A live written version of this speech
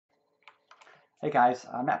Hey guys,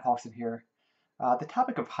 Matt Paulson here. The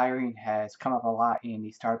topic of hiring has come up a lot in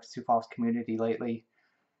the Startup Sioux Falls community lately,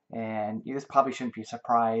 and this probably shouldn't be a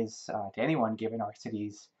surprise to anyone given our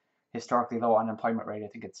city's historically low unemployment rate. I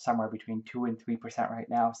think it's somewhere between 2 and 3% right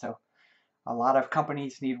now. So a lot of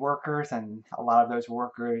companies need workers, and a lot of those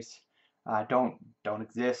workers don't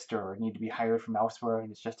exist or need to be hired from elsewhere, and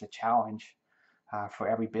it's just a challenge for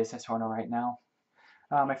every business owner right now.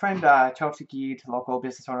 My friend Chelsea Geed, local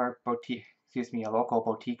business owner, a local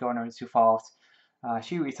boutique owner in Sioux Falls,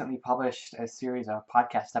 she recently published a series of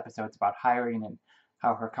podcast episodes about hiring and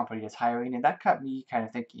how her company is hiring, and that got me kind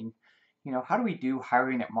of thinking, how do we do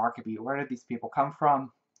hiring at MarketBeat? Where did these people come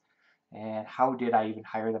from, and how did I even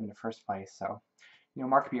hire them in the first place? So,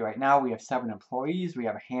 MarketBeat right now we have 7 employees. We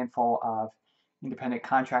have a handful of independent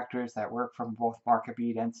contractors that work from both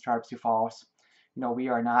MarketBeat and Startup Sioux Falls. We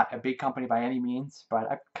are not a big company by any means,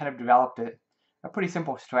 but I've kind of developed a pretty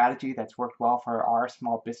simple strategy that's worked well for our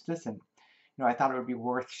small business, and I thought it would be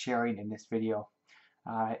worth sharing in this video.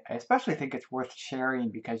 I especially think it's worth sharing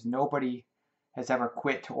because nobody has ever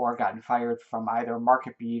quit or gotten fired from either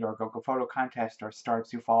MarketBeat or Google Photo Contest or Startup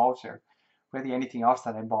Sioux Falls or really anything else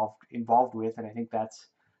that I'm involved with, and I think that's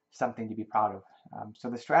something to be proud of. So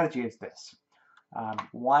the strategy is this.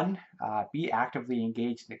 One, be actively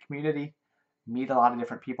engaged in the community, meet a lot of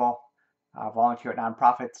different people, volunteer at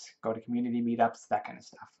nonprofits, go to community meetups, that kind of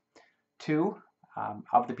stuff. Two,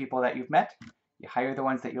 of the people that you've met, you hire the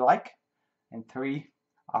ones that you like. And three,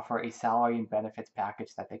 offer a salary and benefits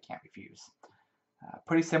package that they can't refuse.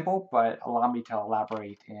 Pretty simple, but allow me to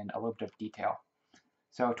elaborate in a little bit of detail.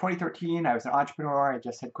 So 2013, I was an entrepreneur. I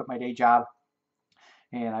just had quit my day job,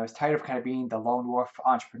 and I was tired of kind of being the lone wolf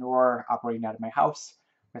entrepreneur operating out of my house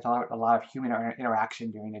with a lot of human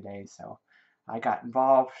interaction during the day. So I got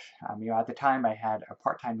involved. At the time, I had a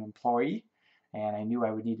part-time employee, and I knew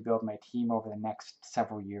I would need to build my team over the next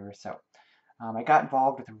several years. So I got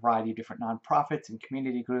involved with a variety of different nonprofits and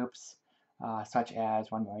community groups, such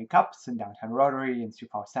as 1 Million Cups and Downtown Rotary and Sioux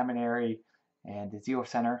Falls Seminary and the Zero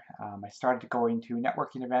Center. I started going to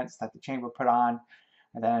networking events that the chamber put on,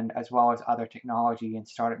 and then as well as other technology and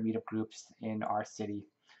startup meetup groups in our city.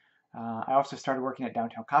 I also started working at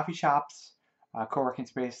downtown coffee shops, a co-working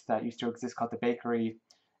space that used to exist called the Bakery,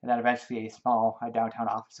 and then eventually a small downtown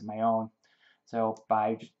office of my own. So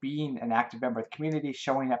by just being an active member of the community,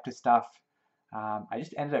 showing up to stuff, I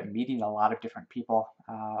just ended up meeting a lot of different people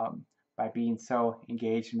by being so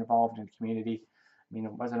engaged and involved in the community. It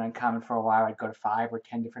wasn't uncommon for a while. I'd go to 5 or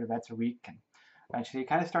 10 different events a week, and eventually you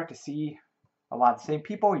kind of start to see a lot of the same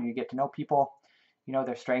people. You get to know people,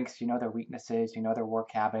 their strengths, their weaknesses, their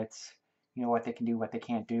work habits, what they can do, what they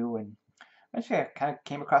can't do, and eventually I kind of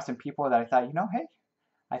came across some people that I thought, hey,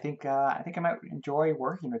 I think I might enjoy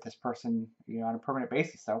working with this person, on a permanent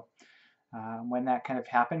basis. So when that kind of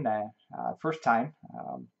happened, first time,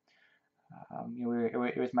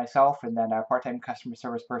 it was myself and then a part-time customer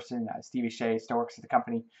service person, Stevie Shea, still works at the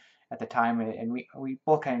company at the time, and we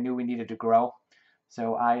both kind of knew we needed to grow.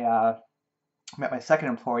 So I met my second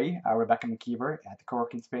employee, Rebecca McKeever, at the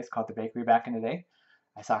co-working space called the Bakery back in the day.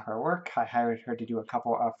 I saw her work. I hired her to do a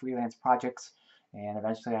couple of freelance projects, and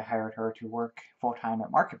eventually I hired her to work full-time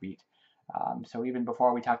at MarketBeat. So even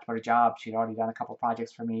before we talked about a job, she'd already done a couple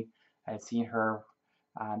projects for me. I had seen her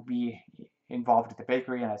be involved at the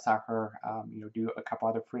bakery, and I saw her, do a couple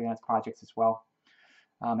other freelance projects as well.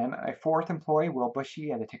 I met my fourth employee, Will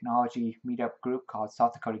Bushy, at a technology meetup group called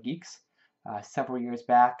South Dakota Geeks. Several years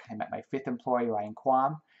back, I met my fifth employee, Ryan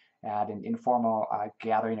Quam, at an informal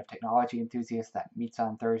gathering of technology enthusiasts that meets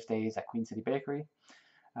on Thursdays at Queen City Bakery.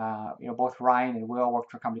 Both Ryan and Will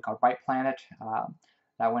worked for a company called Bright Planet.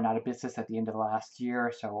 That went out of business at the end of the last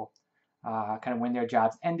year. So kind of when their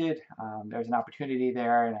jobs ended, there was an opportunity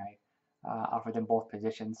there, and I offered them both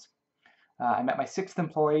positions. I met my sixth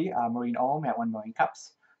employee, Maureen Ohm, at 1 Million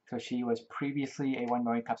Cups. So she was previously a 1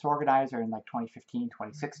 Million Cups organizer in like 2015,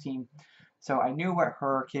 2016. So I knew what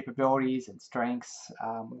her capabilities and strengths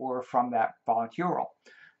were from that volunteer role.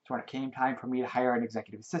 So when it came time for me to hire an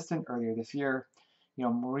executive assistant earlier this year,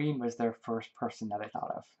 Maureen was their first person that I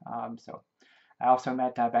thought of. So I also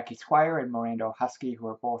met Becky Squire and Miranda Husky, who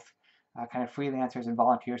are both kind of freelancers and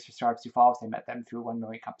volunteers for Startup Sioux Falls. I met them through 1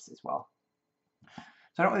 Million Cups as well. So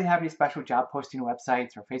I don't really have any special job posting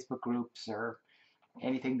websites or Facebook groups or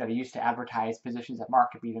anything that I used to advertise positions at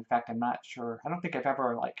MarketBeat. In fact, I'm not sure. I don't think I've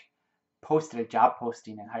ever posted a job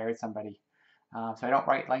posting and hired somebody. So I don't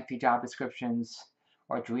write lengthy job descriptions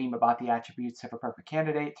or dream about the attributes of a perfect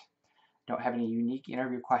candidate. Don't have any unique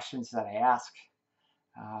interview questions that I ask,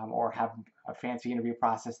 or have a fancy interview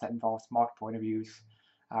process that involves multiple interviews.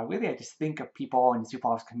 Really, I just think of people in the Sioux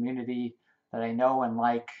Falls community that I know and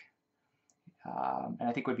like, and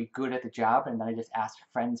I think would be good at the job. And then I just ask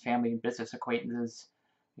friends, family, and business acquaintances,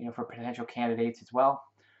 for potential candidates as well.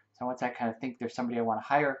 So once I kind of think there's somebody I want to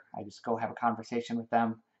hire, I just go have a conversation with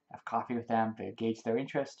them, have coffee with them to gauge their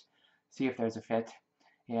interest, see if there's a fit.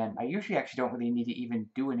 And I usually actually don't really need to even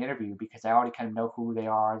do an interview because I already kind of know who they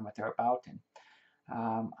are and what they're about. And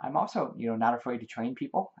I'm also, not afraid to train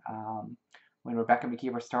people. When Rebecca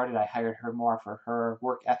McKeever started, I hired her more for her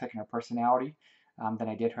work ethic and her personality than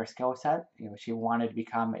I did her skill set. She wanted to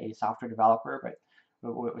become a software developer, but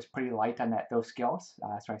it was pretty light on those skills.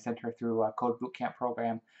 So I sent her through a code bootcamp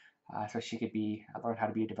program so she could learn how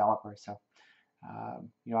to be a developer. So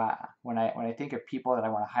when I think of people that I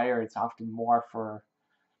want to hire, it's often more for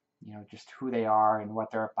just who they are and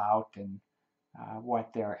what they're about and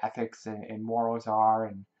what their ethics and morals are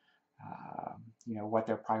and what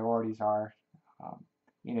their priorities are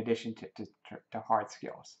in addition to hard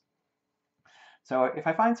skills. So if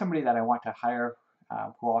I find somebody that I want to hire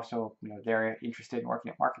who also they're interested in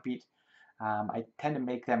working at MarketBeat, I tend to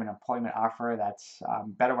make them an employment offer that's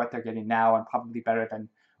better what they're getting now and probably better than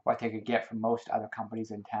what they could get from most other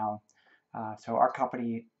companies in town. So our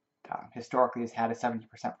company historically has had a 70%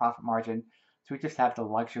 profit margin, so we just have the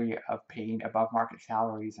luxury of paying above market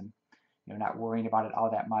salaries and not worrying about it all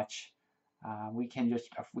that much. We can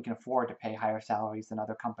afford to pay higher salaries than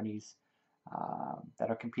other companies that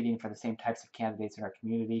are competing for the same types of candidates in our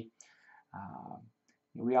community.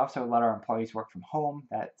 We also let our employees work from home.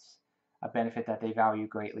 That's a benefit that they value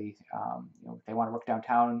greatly. If they want to work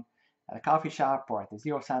downtown at a coffee shop or at the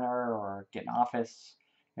Zero Center or get an office,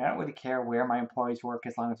 I don't really care where my employees work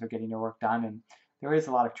as long as they're getting their work done. And there is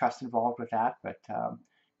a lot of trust involved with that, but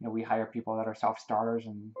we hire people that are self-starters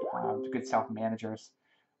and good self-managers.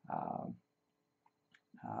 So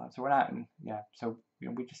we're not, so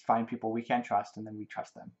we just find people we can trust and then we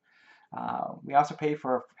trust them. We also pay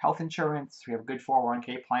for health insurance. We have a good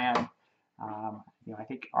 401k plan. I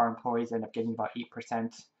think our employees end up getting about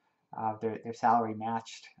 8% of their salary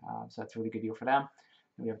matched, so that's a really good deal for them.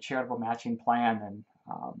 We have a charitable matching plan, and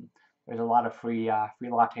there's a lot of free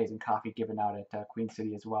lattes and coffee given out at Queen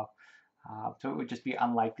City as well. So it would just be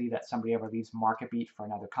unlikely that somebody ever leaves MarketBeat for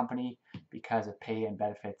another company because of pay and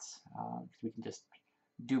benefits. We can just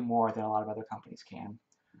do more than a lot of other companies can.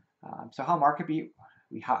 So how MarketBeat,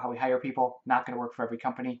 how we hire people, not going to work for every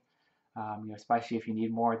company. Especially if you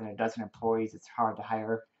need more than a dozen employees, it's hard to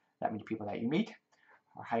hire that many people that you meet.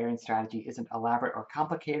 Our hiring strategy isn't elaborate or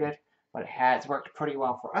complicated, but it has worked pretty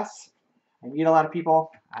well for us. I meet a lot of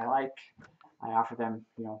people I like. I offer them,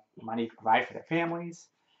 money to provide for their families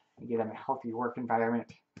and give them a healthy work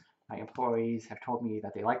environment. My employees have told me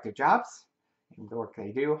that they like their jobs and the work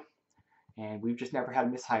they do, and we've just never had a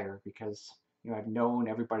mishire because I've known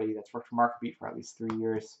everybody that's worked for MarketBeat for at least 3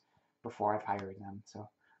 years before I've hired them. So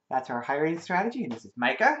that's our hiring strategy, and this is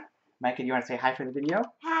Micah. Micah, do you want to say hi for the video?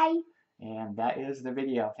 Hi. And that is the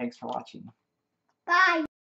video. Thanks for watching. Bye.